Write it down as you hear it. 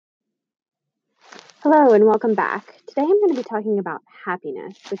Hello and welcome back. Today I'm going to be talking about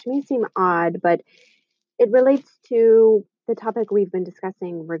happiness, which may seem odd, but it relates to the topic we've been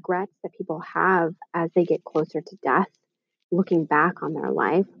discussing regrets that people have as they get closer to death, looking back on their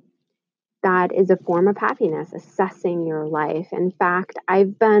life. That is a form of happiness, assessing your life. In fact,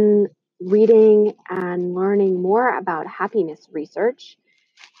 I've been reading and learning more about happiness research,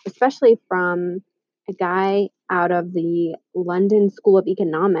 especially from a guy out of the London School of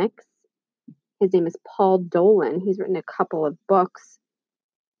Economics. His name is Paul Dolan. He's written a couple of books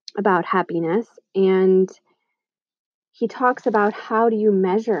about happiness, and he talks about how do you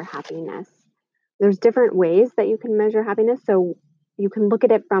measure happiness. There's different ways that you can measure happiness. So you can look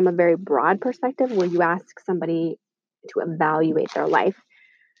at it from a very broad perspective where you ask somebody to evaluate their life.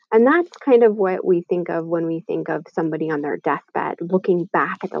 And that's kind of what we think of when we think of somebody on their deathbed, looking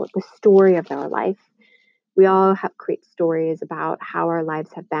back at the story of their life. We all have create stories about how our lives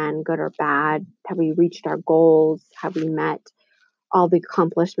have been, good or bad. Have we reached our goals? Have we met all the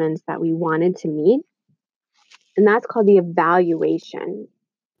accomplishments that we wanted to meet? And that's called the evaluation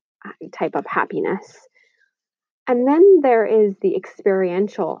type of happiness. And then there is the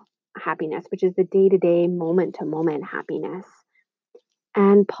experiential happiness, which is the day to day, moment to moment happiness.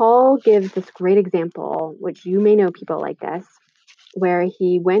 And Paul gives this great example, which you may know people like this, where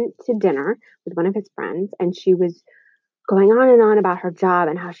he went to dinner with one of his friends and she was going on and on about her job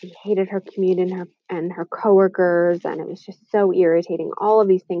and how she hated her commute and her coworkers, and it was just so irritating, all of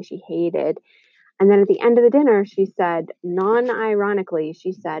these things she hated. And then at the end of the dinner, she said, non-ironically,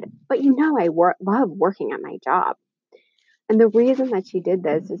 she said, but love working at my job. And the reason that she did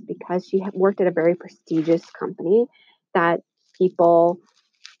this is because she had worked at a very prestigious company that people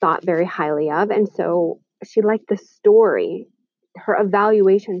thought very highly of. And so she liked the story. Her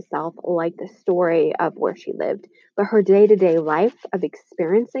evaluation self liked the story of where she lived, but her day to day life of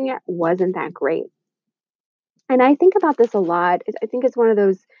experiencing it wasn't that great. And I think about this a lot. I think it's one of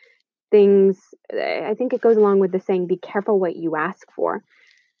those things. I think it goes along with the saying, be careful what you ask for,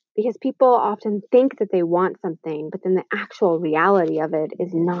 because people often think that they want something, but then the actual reality of it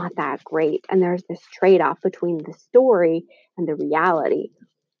is not that great. And there's this trade off between the story and the reality.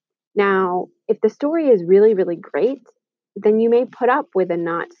 Now, if the story is really, really great, then you may put up with a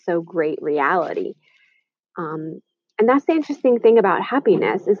not so great reality. Um, and that's the interesting thing about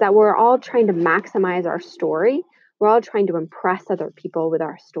happiness is that we're all trying to maximize our story. We're all trying to impress other people with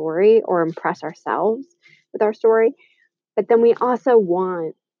our story or impress ourselves with our story. But then we also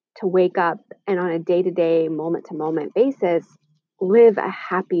want to wake up and on a day to day, moment to moment basis, live a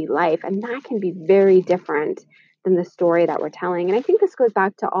happy life. And that can be very different than the story that we're telling. And I think this goes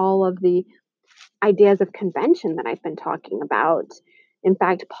back to all of the ideas of convention that I've been talking about. In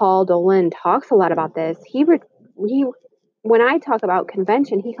fact, Paul Dolan talks a lot about this. He when I talk about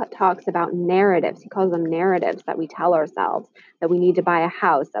convention, he talks about narratives. He calls them narratives that we tell ourselves, that we need to buy a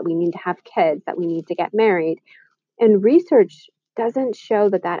house, that we need to have kids, that we need to get married. And research doesn't show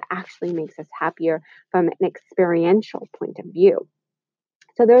that that actually makes us happier from an experiential point of view.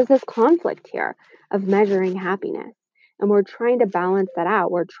 So there's this conflict here of measuring happiness. And we're trying to balance that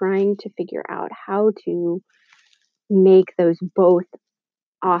out. We're trying to figure out how to make those both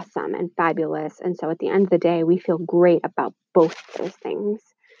awesome and fabulous. And so at the end of the day, we feel great about both those things.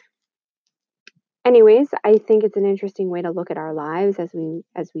 Anyways, I think it's an interesting way to look at our lives as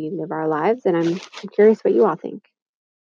we live our lives, and I'm curious what you all think.